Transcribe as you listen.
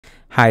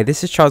Hi,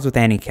 this is Charles with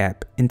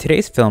AniCap. In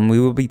today's film, we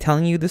will be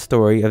telling you the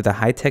story of the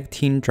high-tech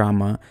teen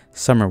drama,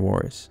 Summer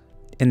Wars.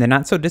 In the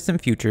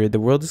not-so-distant future, the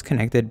world is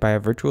connected by a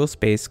virtual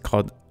space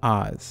called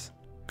Oz.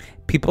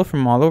 People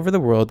from all over the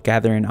world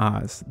gather in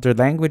Oz, their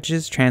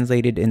languages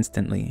translated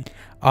instantly.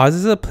 Oz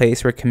is a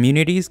place where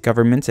communities,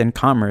 governments, and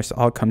commerce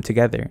all come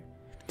together.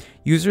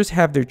 Users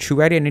have their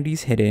true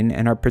identities hidden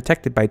and are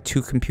protected by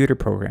two computer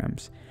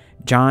programs,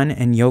 John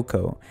and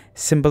Yoko,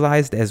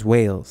 symbolized as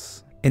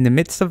whales. In the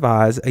midst of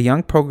Oz, a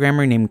young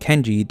programmer named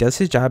Kenji does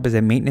his job as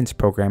a maintenance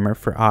programmer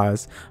for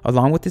Oz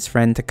along with his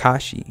friend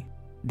Takashi.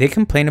 They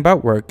complain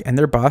about work and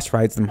their boss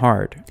rides them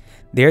hard.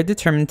 They are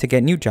determined to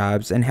get new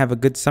jobs and have a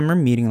good summer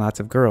meeting lots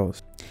of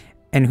girls.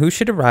 And who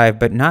should arrive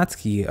but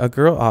Natsuki, a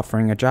girl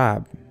offering a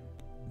job.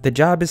 The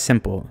job is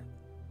simple.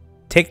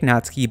 Take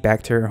Natsuki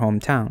back to her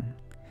hometown.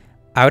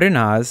 Out in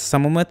Oz,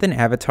 someone with an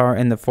avatar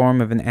in the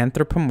form of an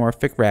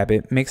anthropomorphic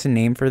rabbit makes a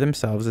name for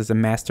themselves as a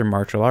master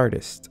martial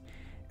artist.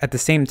 At the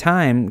same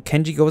time,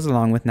 Kenji goes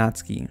along with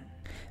Natsuki.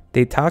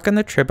 They talk on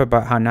the trip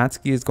about how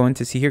Natsuki is going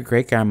to see her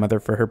great-grandmother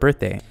for her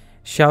birthday.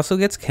 She also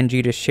gets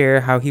Kenji to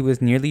share how he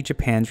was nearly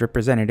Japan's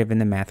representative in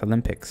the Math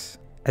Olympics.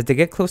 As they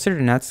get closer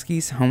to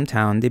Natsuki's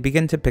hometown, they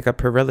begin to pick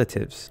up her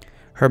relatives.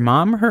 Her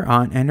mom, her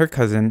aunt, and her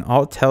cousin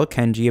all tell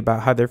Kenji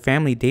about how their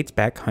family dates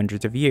back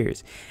hundreds of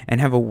years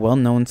and have a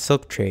well-known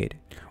silk trade.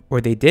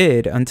 Or they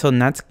did until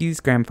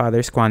Natsuki's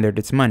grandfather squandered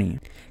its money.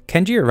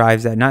 Kenji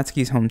arrives at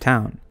Natsuki's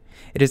hometown.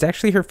 It is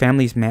actually her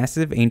family's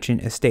massive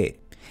ancient estate.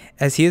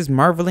 As he is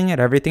marveling at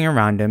everything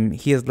around him,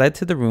 he is led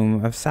to the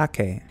room of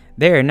Sake.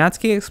 There,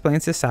 Natsuki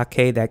explains to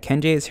Sake that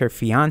Kenji is her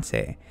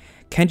fiancé.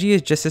 Kenji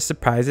is just as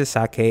surprised as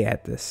Sake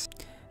at this.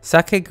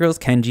 Sake grills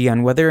Kenji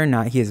on whether or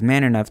not he is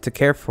man enough to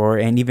care for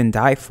and even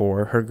die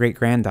for her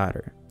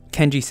great-granddaughter.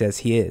 Kenji says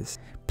he is.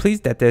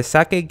 Pleased at this,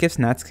 Sake gifts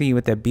Natsuki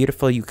with a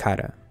beautiful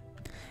yukata.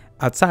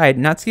 Outside,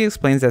 Natsuki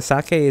explains that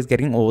Sake is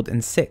getting old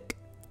and sick.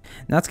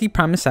 Natsuki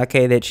promised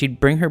Sake that she'd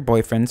bring her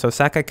boyfriend so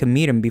Sake could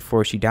meet him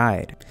before she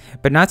died.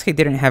 But Natsuki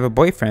didn't have a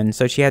boyfriend,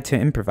 so she had to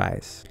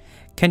improvise.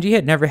 Kenji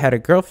had never had a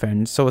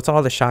girlfriend, so it's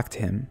all a shock to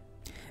him.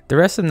 The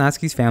rest of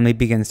Natsuki's family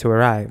begins to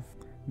arrive.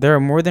 There are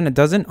more than a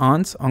dozen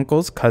aunts,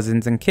 uncles,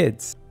 cousins, and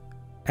kids.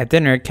 At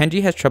dinner,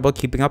 Kenji has trouble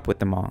keeping up with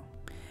them all.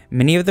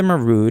 Many of them are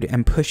rude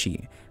and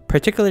pushy,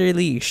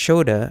 particularly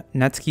Shota,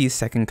 Natsuki's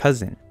second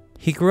cousin.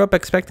 He grew up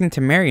expecting to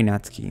marry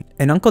Natsuki.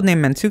 An uncle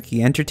named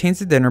Mansuki entertains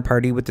the dinner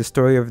party with the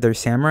story of their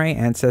samurai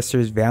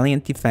ancestors'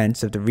 valiant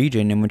defense of the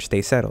region in which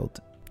they settled.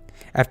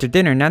 After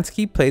dinner,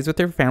 Natsuki plays with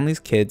her family's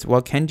kids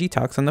while Kenji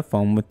talks on the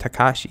phone with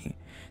Takashi.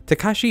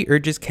 Takashi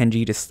urges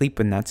Kenji to sleep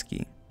with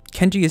Natsuki.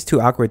 Kenji is too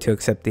awkward to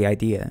accept the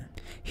idea.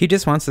 He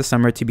just wants the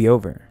summer to be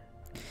over.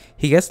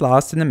 He gets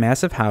lost in the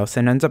massive house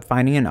and ends up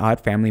finding an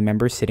odd family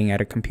member sitting at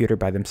a computer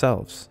by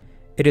themselves.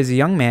 It is a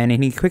young man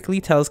and he quickly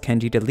tells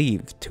Kenji to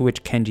leave, to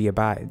which Kenji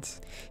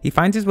abides. He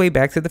finds his way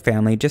back to the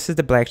family just as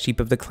the black sheep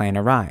of the clan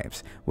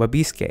arrives,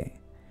 Wabisuke.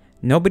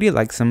 Nobody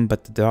likes him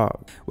but the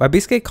dog.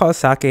 Wabisuke calls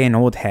Sake an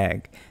old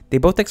hag. They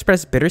both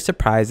express bitter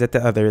surprise that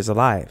the other is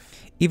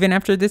alive. Even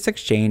after this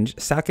exchange,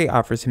 Sake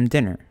offers him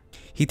dinner.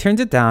 He turns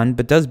it down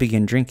but does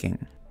begin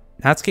drinking.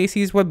 Natsuki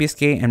sees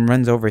Wabisuke and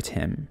runs over to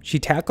him. She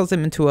tackles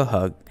him into a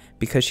hug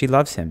because she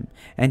loves him,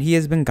 and he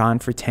has been gone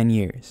for 10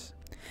 years.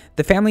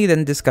 The family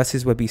then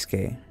discusses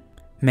Wabisuke.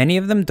 Many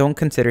of them don't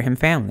consider him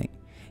family.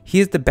 He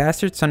is the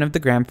bastard son of the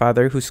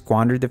grandfather who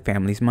squandered the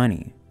family's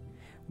money.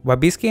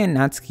 Wabisuke and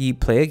Natsuki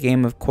play a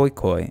game of koi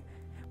koi.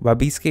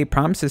 Wabisuke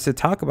promises to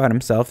talk about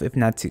himself if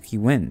Natsuki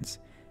wins.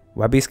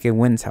 Wabisuke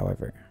wins,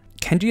 however.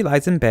 Kenji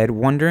lies in bed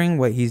wondering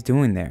what he's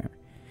doing there.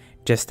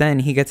 Just then,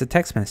 he gets a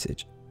text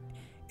message.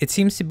 It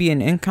seems to be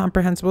an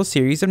incomprehensible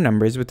series of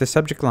numbers with the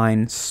subject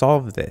line,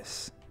 "Solve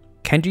this."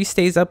 Kenji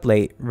stays up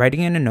late,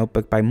 writing in a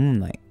notebook by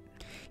moonlight.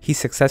 He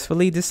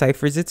successfully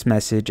deciphers its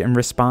message and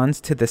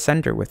responds to the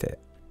sender with it.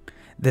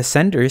 The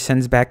sender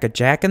sends back a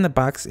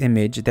jack-in-the-box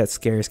image that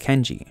scares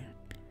Kenji.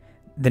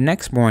 The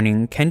next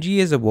morning, Kenji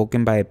is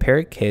awoken by a pair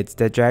of kids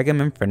that drag him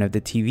in front of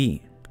the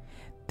TV.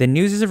 The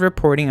news is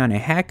reporting on a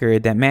hacker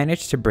that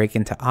managed to break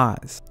into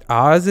Oz.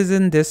 Oz is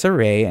in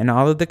disarray and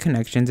all of the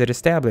connections it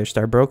established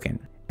are broken.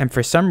 And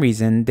for some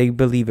reason, they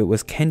believe it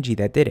was Kenji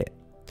that did it.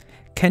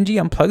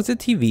 Kenji unplugs the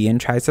TV and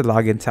tries to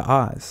log into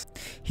Oz.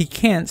 He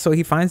can't, so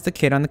he finds the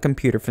kid on the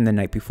computer from the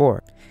night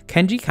before.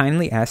 Kenji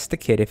kindly asks the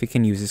kid if he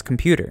can use his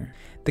computer.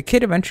 The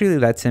kid eventually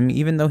lets him,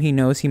 even though he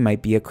knows he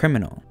might be a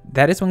criminal.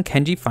 That is when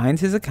Kenji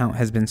finds his account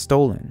has been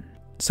stolen.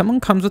 Someone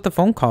comes with a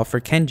phone call for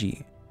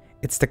Kenji.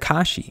 It's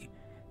Takashi.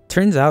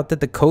 Turns out that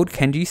the code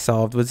Kenji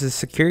solved was the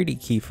security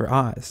key for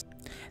Oz.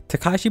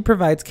 Takashi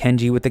provides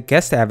Kenji with a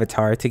guest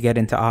avatar to get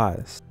into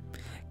Oz.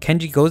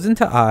 Kenji goes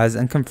into Oz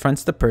and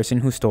confronts the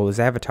person who stole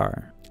his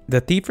avatar. The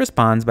thief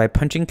responds by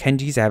punching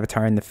Kenji's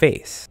avatar in the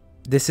face.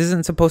 This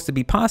isn't supposed to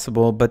be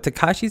possible, but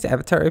Takashi's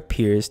avatar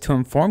appears to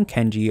inform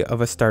Kenji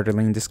of a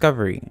startling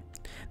discovery.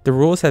 The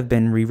rules have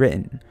been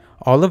rewritten.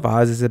 All of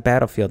Oz is a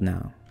battlefield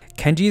now.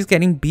 Kenji is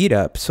getting beat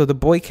up, so the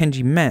boy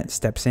Kenji met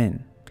steps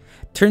in.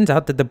 Turns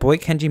out that the boy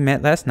Kenji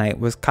met last night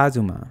was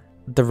Kazuma,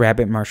 the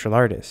rabbit martial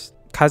artist.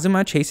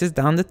 Kazuma chases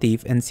down the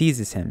thief and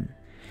seizes him.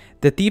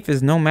 The thief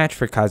is no match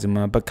for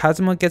Kazuma, but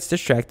Kazuma gets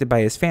distracted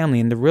by his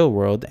family in the real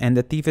world and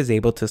the thief is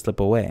able to slip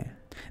away.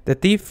 The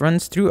thief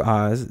runs through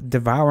Oz,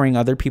 devouring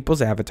other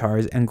people's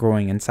avatars and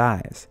growing in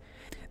size.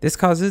 This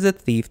causes the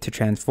thief to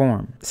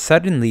transform.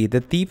 Suddenly,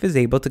 the thief is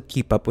able to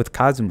keep up with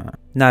Kazuma.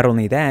 Not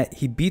only that,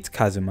 he beats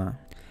Kazuma.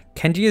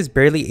 Kenji is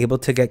barely able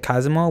to get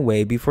Kazuma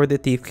away before the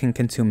thief can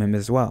consume him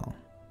as well.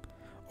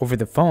 Over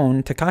the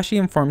phone, Takashi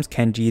informs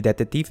Kenji that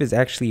the thief is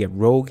actually a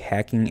rogue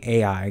hacking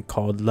AI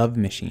called Love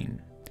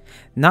Machine.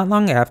 Not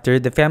long after,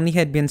 the family he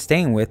had been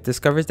staying with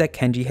discovers that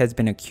Kenji has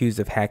been accused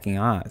of hacking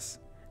Oz.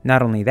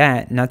 Not only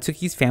that,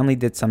 Natsuki's family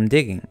did some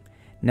digging.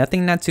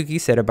 Nothing Natsuki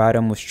said about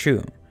him was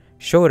true.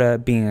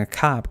 Shota, being a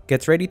cop,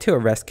 gets ready to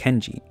arrest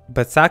Kenji,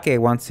 but Sake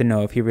wants to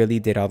know if he really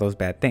did all those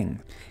bad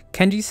things.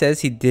 Kenji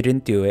says he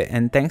didn't do it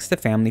and thanks the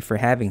family for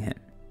having him.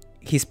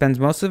 He spends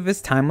most of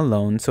his time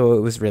alone, so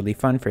it was really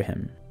fun for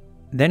him.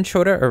 Then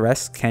Shota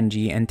arrests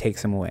Kenji and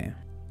takes him away.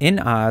 In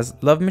Oz,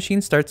 Love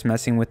Machine starts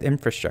messing with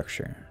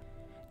infrastructure.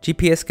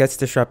 GPS gets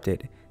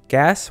disrupted.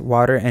 Gas,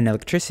 water, and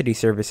electricity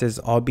services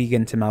all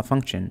begin to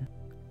malfunction.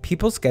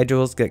 People's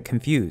schedules get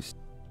confused.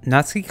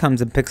 Natsuki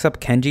comes and picks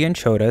up Kenji and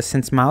Shota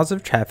since miles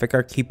of traffic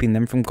are keeping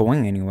them from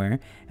going anywhere,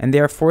 and they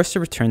are forced to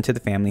return to the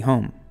family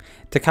home.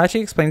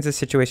 Takashi explains the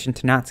situation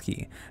to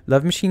Natsuki.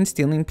 Love Machine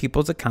stealing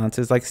people's accounts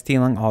is like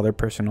stealing all their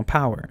personal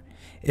power.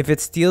 If it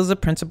steals a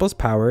principal's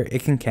power,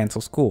 it can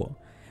cancel school.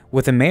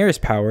 With a mayor's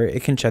power,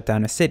 it can shut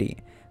down a city.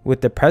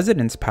 With the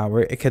president's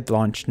power, it could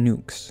launch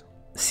nukes.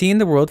 Seeing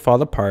the world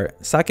fall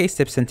apart, Sake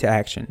steps into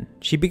action.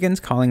 She begins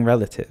calling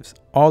relatives,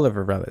 all of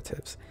her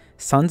relatives.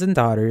 Sons and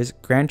daughters,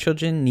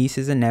 grandchildren,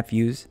 nieces and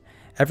nephews,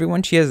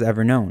 everyone she has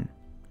ever known.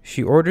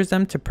 She orders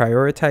them to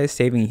prioritize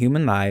saving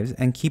human lives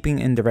and keeping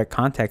in direct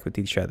contact with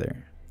each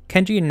other.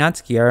 Kenji and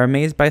Natsuki are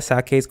amazed by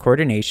Sake's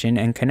coordination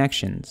and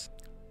connections.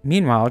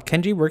 Meanwhile,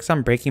 Kenji works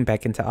on breaking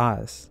back into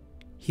Oz.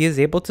 He is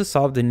able to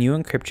solve the new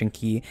encryption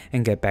key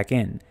and get back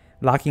in,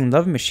 locking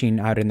Love Machine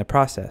out in the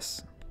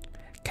process.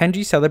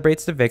 Kenji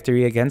celebrates the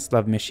victory against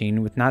Love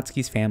Machine with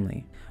Natsuki's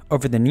family.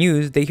 Over the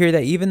news, they hear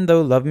that even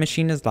though Love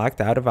Machine is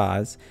locked out of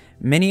Oz,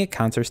 many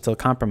accounts are still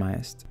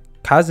compromised.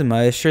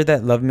 Kazuma is sure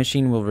that Love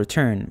Machine will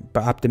return,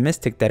 but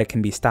optimistic that it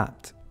can be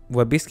stopped.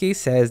 Wabisuke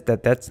says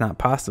that that's not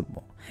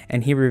possible,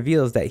 and he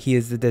reveals that he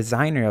is the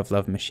designer of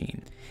Love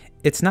Machine.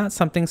 It's not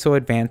something so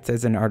advanced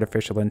as an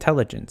artificial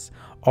intelligence.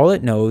 All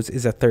it knows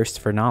is a thirst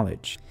for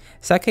knowledge.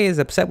 Sake is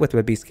upset with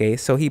Wabisuke,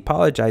 so he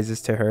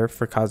apologizes to her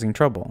for causing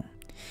trouble.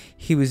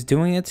 He was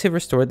doing it to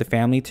restore the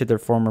family to their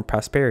former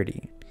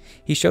prosperity.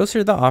 He shows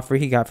her the offer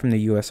he got from the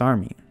US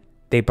Army.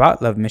 They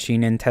bought Love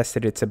Machine and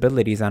tested its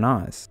abilities on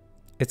Oz.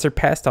 It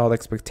surpassed all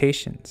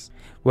expectations.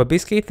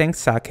 Wabisuke thanks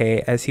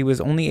Sake as he was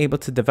only able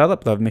to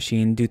develop Love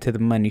Machine due to the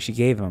money she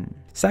gave him.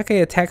 Sake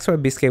attacks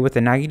Wabisuke with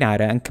a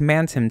naginata and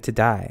commands him to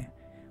die.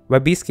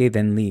 Wabisuke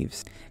then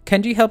leaves.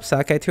 Kenji helps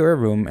Sake to her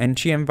room and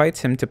she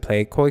invites him to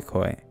play koi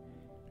koi.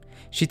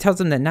 She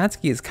tells him that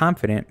Natsuki is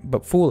confident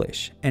but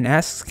foolish and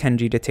asks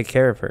Kenji to take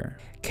care of her.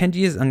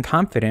 Kenji is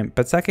unconfident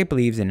but Sake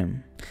believes in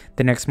him.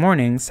 The next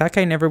morning,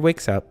 Sake never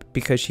wakes up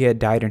because she had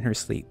died in her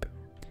sleep.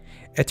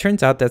 It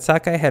turns out that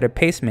Sake had a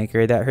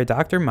pacemaker that her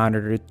doctor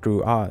monitored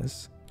through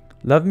Oz.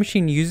 Love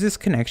Machine uses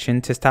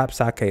connection to stop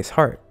Sake's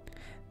heart.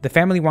 The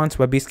family wants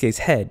Wabisuke's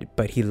head,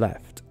 but he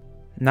left.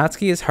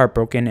 Natsuki is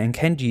heartbroken and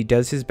Kenji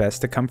does his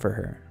best to comfort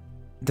her.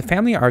 The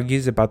family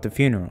argues about the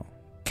funeral.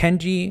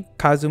 Kenji,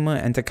 Kazuma,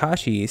 and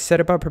Takashi set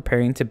about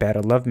preparing to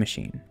battle Love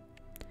Machine.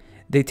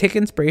 They take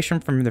inspiration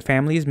from the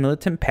family's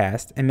militant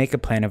past and make a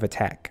plan of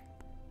attack.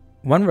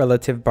 One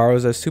relative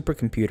borrows a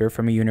supercomputer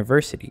from a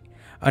university,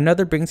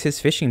 another brings his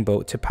fishing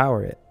boat to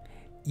power it,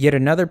 yet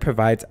another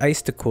provides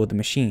ice to cool the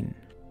machine,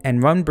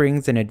 and one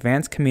brings an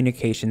advanced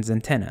communications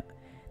antenna.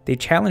 They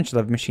challenge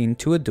Love Machine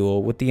to a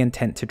duel with the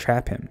intent to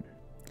trap him.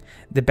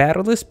 The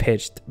battle is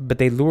pitched, but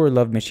they lure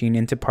Love Machine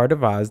into part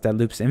of Oz that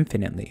loops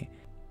infinitely.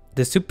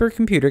 The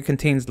supercomputer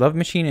contains Love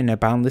Machine in a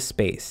boundless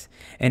space,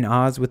 an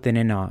Oz within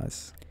an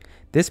Oz.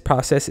 This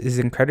process is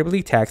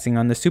incredibly taxing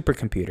on the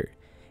supercomputer.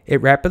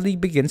 It rapidly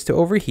begins to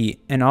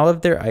overheat, and all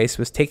of their ice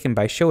was taken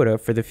by Shota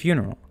for the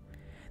funeral.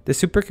 The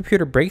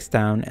supercomputer breaks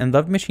down, and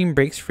Love Machine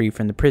breaks free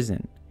from the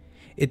prison.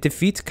 It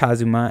defeats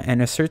Kazuma and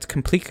asserts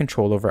complete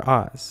control over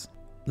Oz.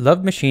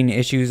 Love Machine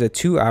issues a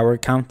 2-hour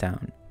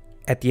countdown.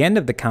 At the end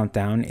of the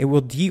countdown, it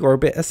will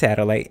deorbit a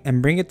satellite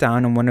and bring it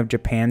down on one of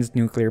Japan's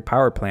nuclear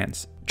power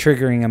plants,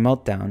 triggering a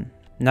meltdown.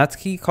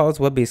 Natsuki calls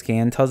Wabisuke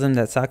and tells him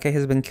that Sake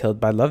has been killed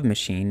by Love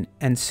Machine,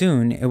 and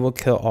soon it will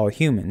kill all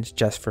humans,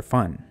 just for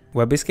fun.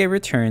 Wabisuke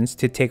returns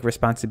to take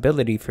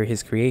responsibility for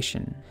his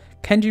creation.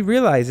 Kenji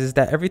realizes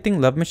that everything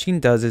Love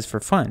Machine does is for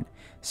fun,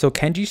 so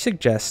Kenji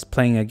suggests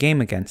playing a game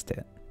against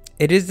it.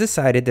 It is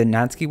decided that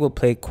Natsuki will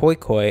play koi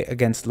koi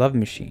against Love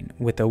Machine,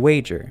 with a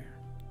wager.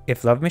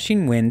 If Love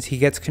Machine wins, he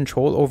gets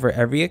control over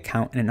every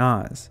account in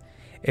Oz.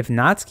 If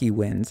Natsuki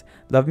wins,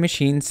 Love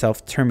Machine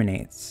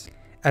self-terminates.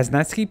 As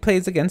Natsuki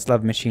plays against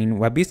Love Machine,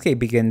 Wabisuke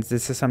begins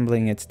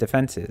disassembling its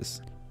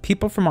defenses.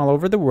 People from all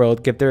over the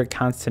world give their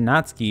accounts to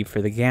Natsuki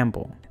for the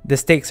gamble. The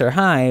stakes are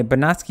high, but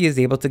Natsuki is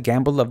able to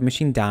gamble Love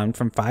Machine down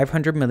from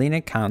 500 million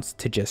accounts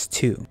to just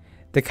 2.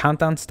 The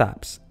countdown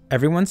stops.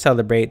 Everyone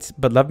celebrates,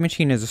 but Love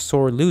Machine is a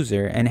sore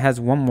loser and has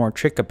one more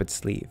trick up its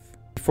sleeve.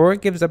 Before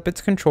it gives up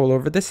its control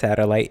over the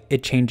satellite,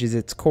 it changes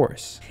its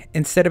course.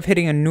 Instead of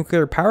hitting a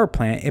nuclear power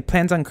plant, it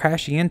plans on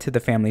crashing into the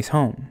family's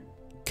home.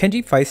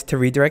 Kenji fights to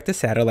redirect the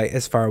satellite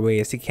as far away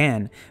as he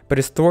can, but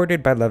is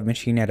thwarted by Love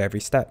Machine at every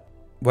step.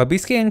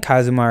 Wabisuke and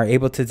Kazuma are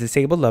able to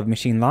disable Love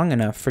Machine long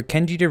enough for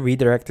Kenji to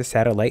redirect the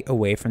satellite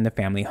away from the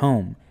family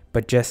home,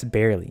 but just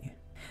barely.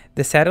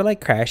 The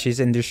satellite crashes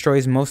and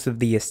destroys most of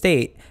the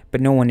estate,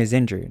 but no one is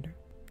injured.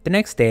 The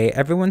next day,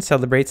 everyone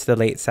celebrates the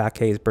late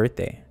Sake's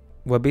birthday.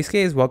 Wabisuke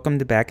is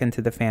welcomed back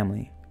into the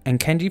family, and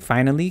Kenji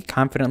finally,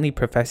 confidently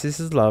professes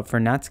his love for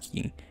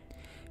Natsuki.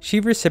 She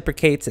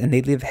reciprocates and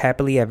they live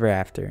happily ever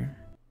after.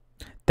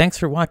 Thanks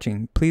for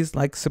watching. Please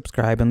like,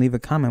 subscribe, and leave a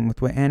comment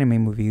with what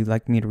anime movie you'd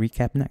like me to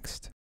recap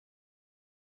next.